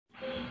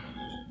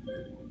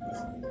Hey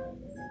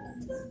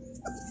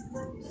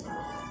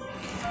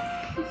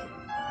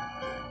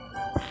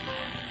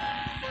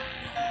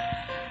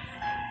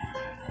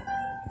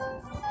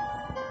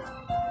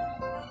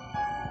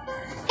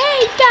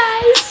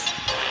guys,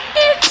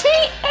 it's me,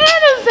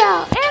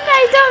 Annabelle, and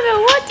I don't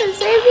know what to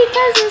say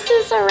because this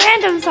is a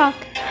random song.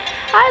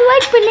 I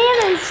like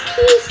bananas,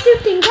 cheese,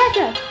 soup, and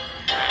ketchup.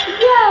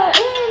 Well,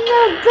 in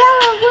the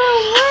Bella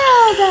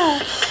world,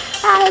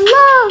 I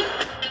love,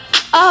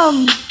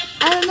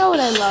 I don't know what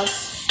I love,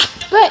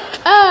 but,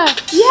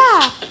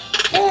 yeah,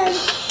 and,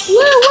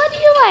 Lou, what do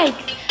you like?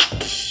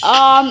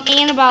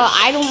 Annabelle,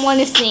 I don't want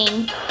to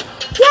sing.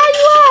 Yeah,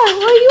 you are,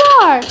 well, you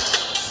are.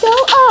 So,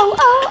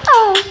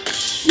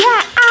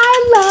 yeah,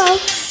 I love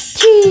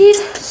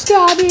cheese,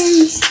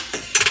 strawberries.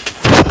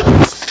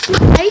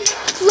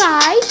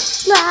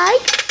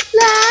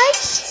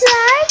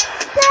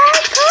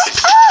 Come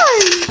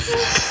on.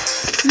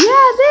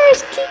 Yeah,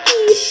 there's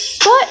Kiki,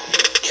 but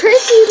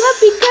Tracy left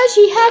because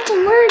she had to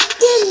work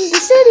in the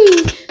city.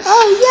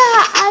 Oh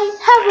yeah, I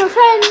have a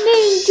friend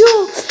named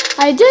Jewel.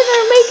 I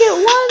didn't make it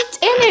once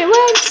and it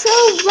went so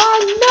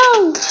wrong,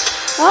 no.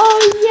 Oh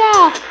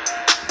yeah.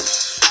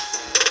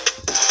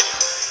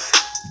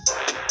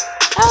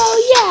 Oh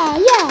yeah.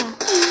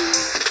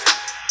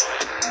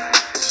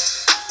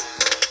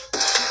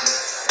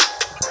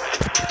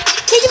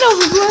 Take it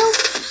over, Blue.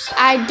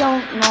 I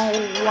don't know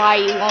why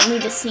you want me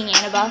to sing,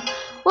 Annabelle.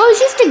 Well, it's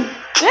just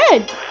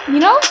good, you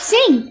know?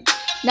 Sing.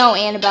 No,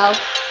 Annabelle.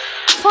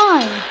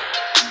 Fine.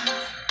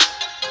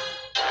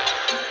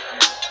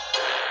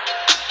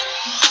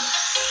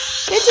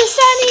 It's a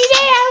sunny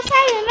day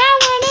outside and I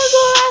want to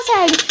go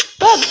outside.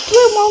 But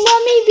Blue won't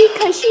let me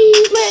because she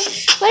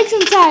likes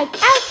inside.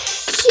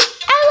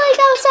 I like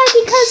outside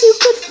because you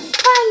could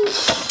find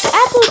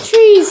apple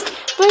trees.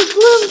 But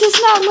Bloom does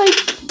not like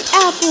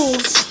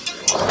apples.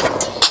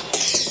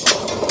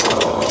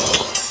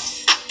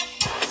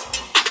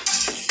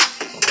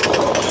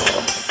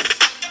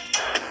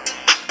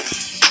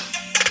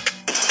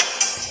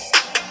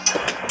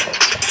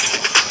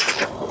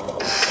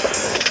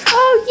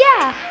 Oh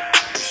yeah,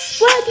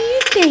 what do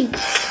you think?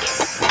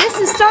 This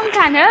is some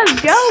kind of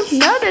joke.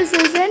 No, this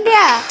isn't.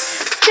 Yeah,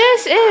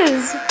 this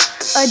is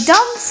a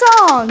dumb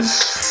song.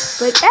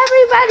 But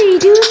everybody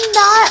do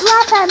not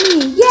laugh at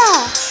me.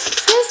 Yeah,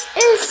 this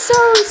is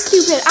so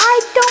stupid.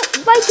 I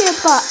don't like it,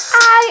 but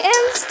I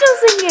am still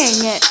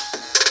singing it.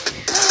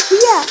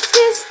 Yeah,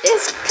 this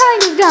is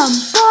kind of dumb,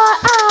 but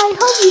I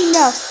hope you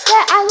know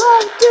that I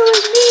love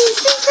doing these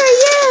things for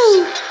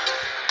you.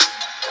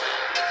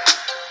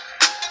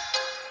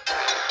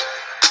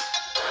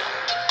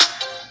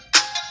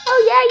 Oh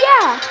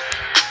yeah.